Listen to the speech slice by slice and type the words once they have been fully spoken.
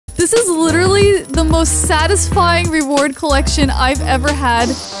This is literally the most satisfying reward collection I've ever had.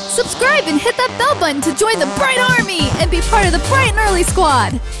 Subscribe and hit that bell button to join the Bright Army and be part of the Bright and Early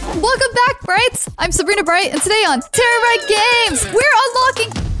Squad. Welcome back, Brights. I'm Sabrina Bright, and today on TeraBrite Games, we're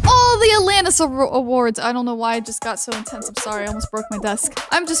unlocking all the Atlantis awards. I don't know why I just got so intense. I'm sorry, I almost broke my desk.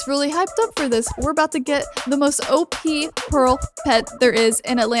 I'm just really hyped up for this. We're about to get the most OP pearl pet there is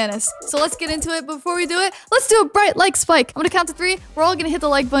in Atlantis. So let's get into it. Before we do it, let's do a bright like spike. I'm gonna count to 3. We're all gonna hit the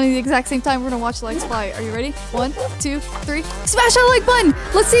like button at the exact same time. We're gonna watch the likes fly. Are you ready? 1, 2, 3. Smash that like button!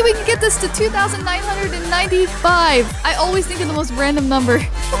 Let's see if we can get this to 2,995. I always think of the most random number.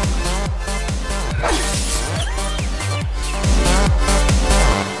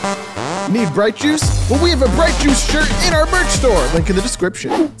 Need Bright Juice? Well, we have a Bright Juice shirt in our merch store. Link in the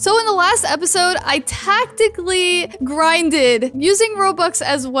description. So in the last episode, I tactically grinded using Robux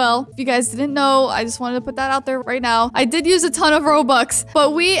as well. If you guys didn't know, I just wanted to put that out there right now. I did use a ton of Robux,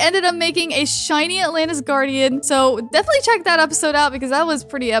 but we ended up making a shiny Atlantis Guardian. So definitely check that episode out because that was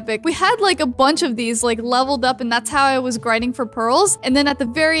pretty epic. We had like a bunch of these like leveled up, and that's how I was grinding for pearls. And then at the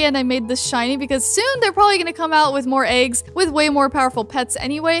very end, I made this shiny because soon they're probably going to come out with more eggs with way more powerful pets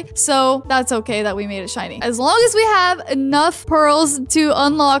anyway. So that's okay that we made it shiny. As long as we have enough pearls to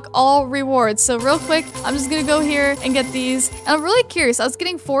unlock all rewards. So real quick, I'm just gonna go here and get these. And I'm really curious. I was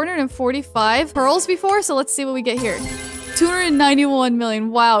getting 445 pearls before, so let's see what we get here. 291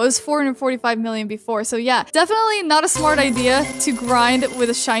 million. Wow, it was 445 million before. So yeah, definitely not a smart idea to grind with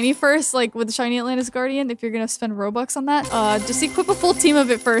a shiny first, like with the shiny Atlantis Guardian, if you're gonna spend Robux on that. Just equip a full team of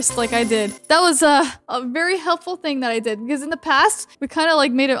it first, like I did. That was a very helpful thing that I did, because in the past, we kind of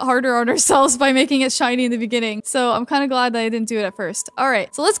like made it harder on ourselves by making it shiny in the beginning. So I'm kind of glad that I didn't do it at first. All right,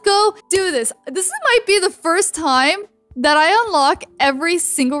 so let's go do this. This might be the first time that I unlock every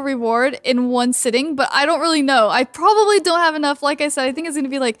single reward in one sitting, but I don't really know. I probably don't have enough. Like I said, I think it's gonna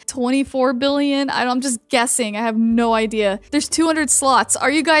be like 24 billion. I'm just guessing. I have no idea. There's 200 slots.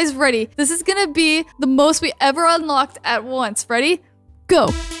 Are you guys ready? This is gonna be the most we ever unlocked at once. Ready? Go.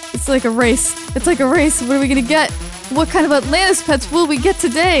 It's like a race. It's like a race. What are we gonna get? What kind of Atlantis pets will we get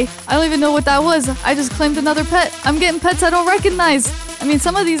today? I don't even know what that was. I just claimed another pet. I'm getting pets I don't recognize. I mean,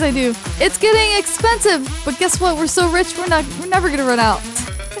 some of these I do. It's getting expensive, but guess what? We're so rich, we're never gonna run out.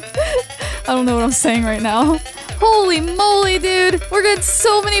 I don't know what I'm saying right now. Holy moly, dude. We're getting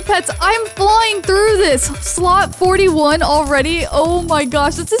so many pets. I'm flying through this. Slot 41 already. Oh my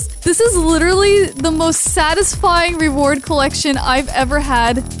gosh. This is literally the most satisfying reward collection I've ever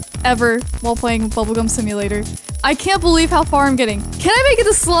had while playing Bubblegum Simulator. I can't believe how far I'm getting. Can I make it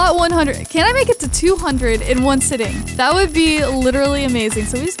to slot 100? Can I make it to 200 in one sitting? That would be literally amazing.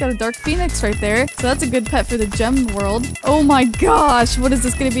 So we just got a Dark Phoenix right there. So that's a good pet for the gem world. Oh my gosh. What is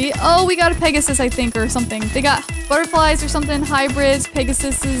this gonna be? Oh, we got a Pegasus, I think, or something. They got butterflies or something, hybrids,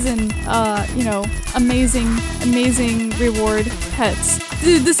 Pegasuses, and, you know, amazing reward pets.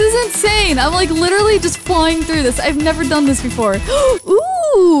 Dude, this is insane. I'm like literally just flying through this. I've never done this before.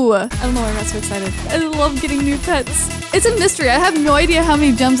 Ooh! I don't know why I got so excited. I love getting new pets. It's a mystery. I have no idea how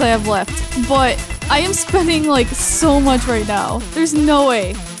many gems I have left, but I am spending like so much right now. There's no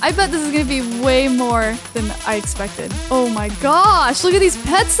way. I bet this is gonna be way more than I expected. Oh my gosh, look at these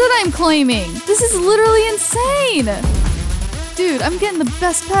pets that I'm claiming. This is literally insane. Dude, I'm getting the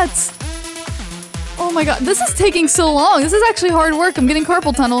best pets. Oh my god, this is taking so long. This is actually hard work. I'm getting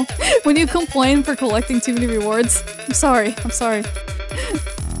carpal tunnel. When you complain for collecting too many rewards, I'm sorry.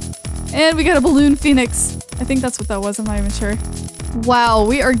 And we got a balloon phoenix. I think that's what that was. I'm not even sure. Wow,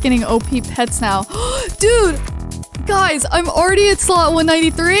 we are getting OP pets now. Dude, guys, I'm already at slot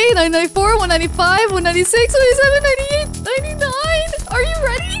 193, 994, 195, 196, 197, 98, 99. Are you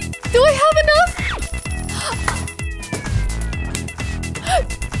ready? Do I have enough?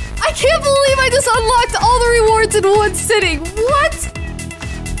 I can't believe I just unlocked all the rewards in one sitting. What?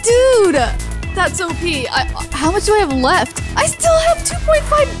 Dude, that's OP. How much do I have left? I still have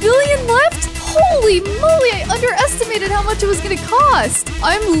 2.5 billion left? Holy moly, I underestimated how much it was gonna cost.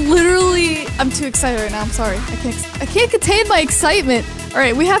 I'm too excited right now. I'm sorry. I can't contain my excitement. All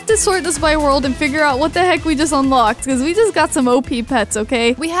right, we have to sort this by world and figure out what the heck we just unlocked, because we just got some OP pets,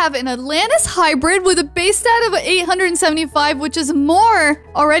 okay? We have an Atlantis hybrid with a base stat of 875, which is more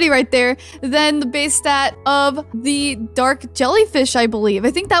already right there than the base stat of the dark jellyfish, I believe.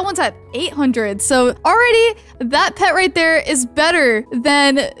 I think that one's at 800. So already that pet right there is better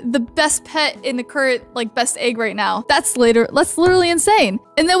than the best pet in the current, like, best egg right now. That's literally insane.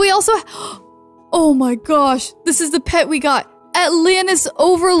 And then we also, oh my gosh, this is the pet we got. Atlantis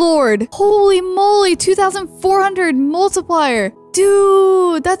Overlord. Holy moly, 2,400 multiplier.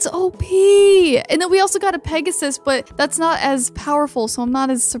 Dude, that's OP. And then we also got a Pegasus, but that's not as powerful, so I'm not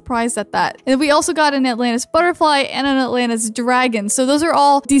as surprised at that. And then we also got an Atlantis butterfly and an Atlantis dragon. So those are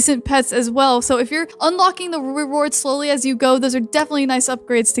all decent pets as well. So if you're unlocking the rewards slowly as you go, those are definitely nice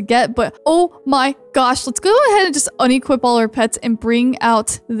upgrades to get. But oh my gosh, let's go ahead and just unequip all our pets and bring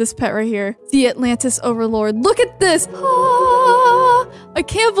out this pet right here. The Atlantis Overlord. Look at this. Ah, I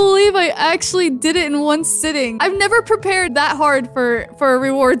can't believe I actually did it in one sitting. I've never prepared that hard for a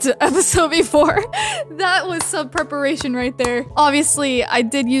rewards episode before. That was some preparation right there. Obviously, I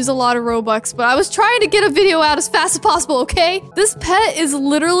did use a lot of Robux, but I was trying to get a video out as fast as possible, okay? This pet is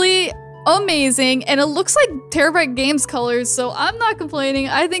literally amazing, and it looks like TeraBrite Games colors, so I'm not complaining.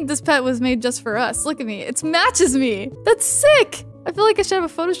 I think this pet was made just for us. Look at me. It matches me. That's sick. I feel like I should have a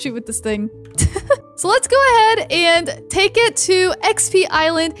photo shoot with this thing. So let's go ahead and take it to XP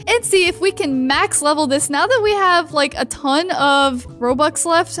Island and see if we can max level this. Now that we have like a ton of Robux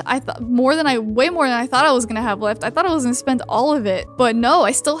left, I thought way more than I thought I was gonna have left. I thought I was gonna spend all of it, but no,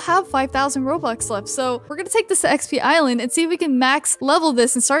 I still have 5,000 Robux left. So we're gonna take this to XP Island and see if we can max level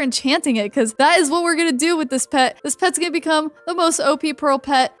this and start enchanting it, because that is what we're gonna do with this pet. This pet's gonna become the most OP pearl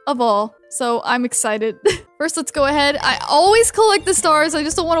pet of all. So I'm excited. First, let's go ahead. I always collect the stars. I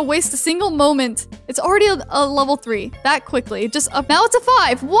just don't want to waste a single moment. It's already a level 3 that quickly. Just up. Now it's a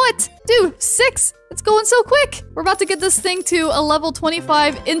 5. What? Dude, 6. It's going so quick. We're about to get this thing to a level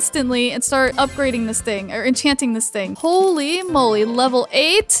 25 instantly and start upgrading this thing or enchanting this thing. Holy moly, level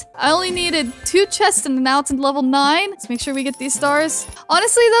 8. I only needed 2 chests and now it's in level 9. Let's make sure we get these stars.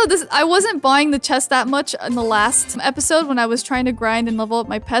 Honestly though, I wasn't buying the chest that much in the last episode when I was trying to grind and level up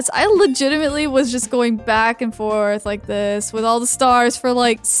my pets. I legitimately was just going back and forth like this with all the stars for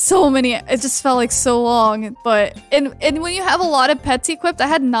like so many. It just felt like so long. But and when you have a lot of pets equipped, I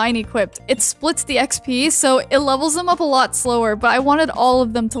had 9 equipped. It splits the XP, so it levels them up a lot slower, but I wanted all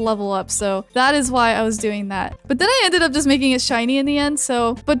of them to level up, so that is why I was doing that. But then I ended up just making it shiny in the end,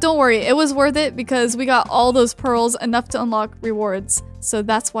 so, but don't worry, it was worth it because we got all those pearls, enough to unlock rewards, so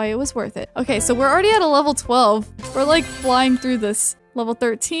that's why it was worth it. Okay, so we're already at a level 12. We're like flying through this. Level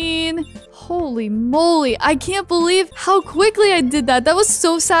 13. Holy moly, I can't believe how quickly I did that. That was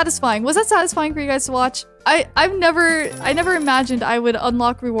so satisfying. Was that satisfying for you guys to watch? I never imagined I would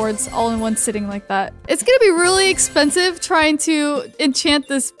unlock rewards all in one sitting like that. It's gonna be really expensive trying to enchant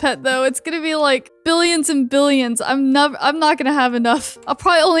this pet though. It's gonna be like billions and billions. I'm not gonna have enough. I'll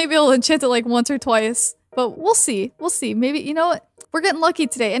probably only be able to enchant it like once or twice. But we'll see. We'll see. Maybe, you know what? We're getting lucky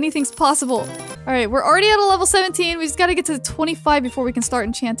today. Anything's possible. All right, we're already at a level 17. We just got to get to 25 before we can start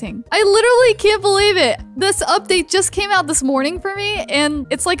enchanting. I literally can't believe it. This update just came out this morning for me, and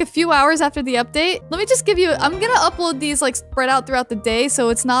it's like a few hours after the update. Let me just give you, I'm going to upload these like spread out throughout the day, so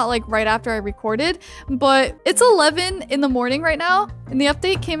it's not like right after I recorded, but it's 11 in the morning right now, and the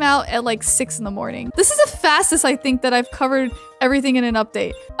update came out at like 6 in the morning. This is the fastest I think that I've covered everything in an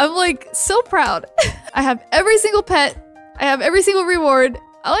update. I'm like so proud. I have every single pet. I have every single reward.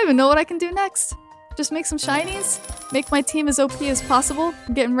 I don't even know what I can do next. Just make some shinies. Make my team as OP as possible.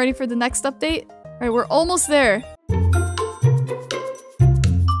 I'm getting ready for the next update. All right, we're almost there.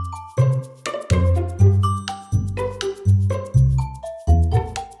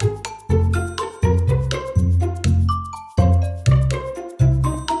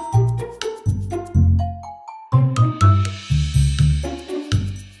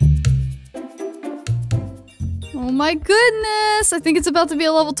 Oh my goodness! I think it's about to be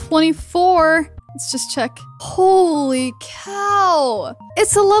a level 24. Let's just check. Holy cow!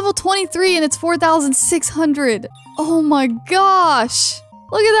 It's a level 23 and it's 4,600. Oh my gosh!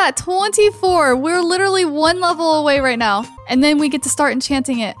 Look at that, 24. We're literally one level away right now. And then we get to start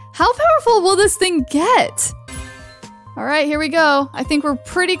enchanting it. How powerful will this thing get? All right, here we go. I think we're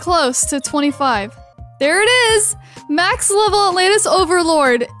pretty close to 25. There it is! Max level Atlantis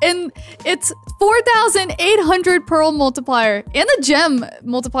Overlord. And it's 4,800 pearl multiplier. And the gem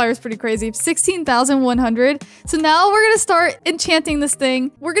multiplier is pretty crazy. 16,100. So now we're gonna start enchanting this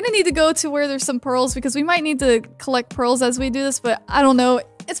thing. We're gonna need to go to where there's some pearls because we might need to collect pearls as we do this, but I don't know.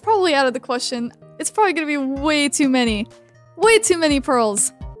 It's probably out of the question. It's probably gonna be way too many. Way too many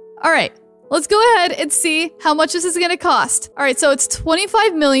pearls. All right. Let's go ahead and see how much this is gonna cost. All right, so it's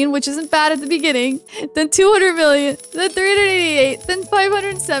 25 million, which isn't bad at the beginning. Then 200 million, then 388, then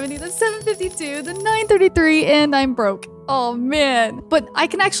 570, then 752, then 933, and I'm broke. Oh man. But I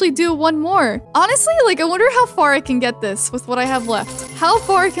can actually do one more. Honestly, like I wonder how far I can get this with what I have left. How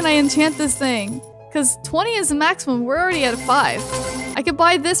far can I enchant this thing? Because 20 is the maximum. We're already at a 5. I could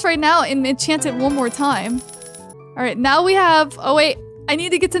buy this right now and enchant it one more time. All right, now we have, oh wait. I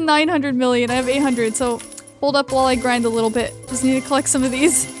need to get to 900 million. I have 800, so Hold up while I grind a little bit. Just need to collect some of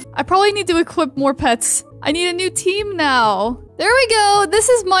these. I probably need to equip more pets. I need a new team now. There we go. This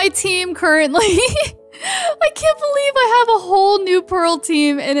is my team currently. I can't believe I have a whole new Pearl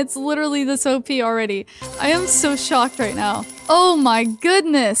team and it's literally this OP already. I am so shocked right now. Oh my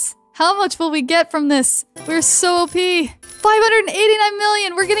goodness. How much will we get from this? We're so OP. 589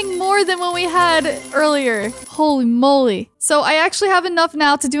 million. We're getting more than what we had earlier. Holy moly. So I actually have enough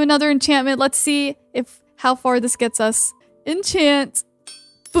now to do another enchantment. Let's see how far this gets us. Enchant.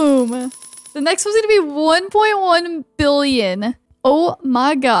 Boom. The next one's gonna be 1.1 billion. Oh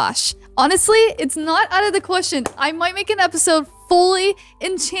my gosh. Honestly, it's not out of the question. I might make an episode fully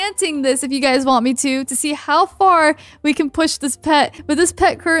enchanting this if you guys want me to see how far we can push this pet. But this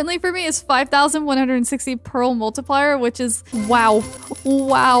pet currently for me is 5,160 pearl multiplier, which is wow.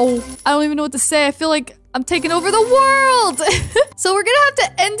 Wow. I don't even know what to say. I feel like I'm taking over the world. So we're gonna have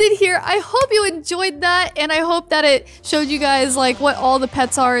to end it here. I hope you enjoyed that, and I hope that it showed you guys like what all the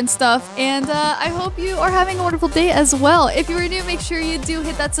pets are and stuff. And I hope you are having a wonderful day as well. If you are new, make sure you do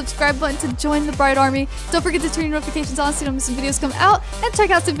hit that subscribe button to join the Brite Army. Don't forget to turn your notifications on so you don't miss some videos come out, and check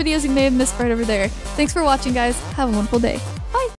out some videos you may have missed right over there. Thanks for watching, guys. Have a wonderful day. Bye.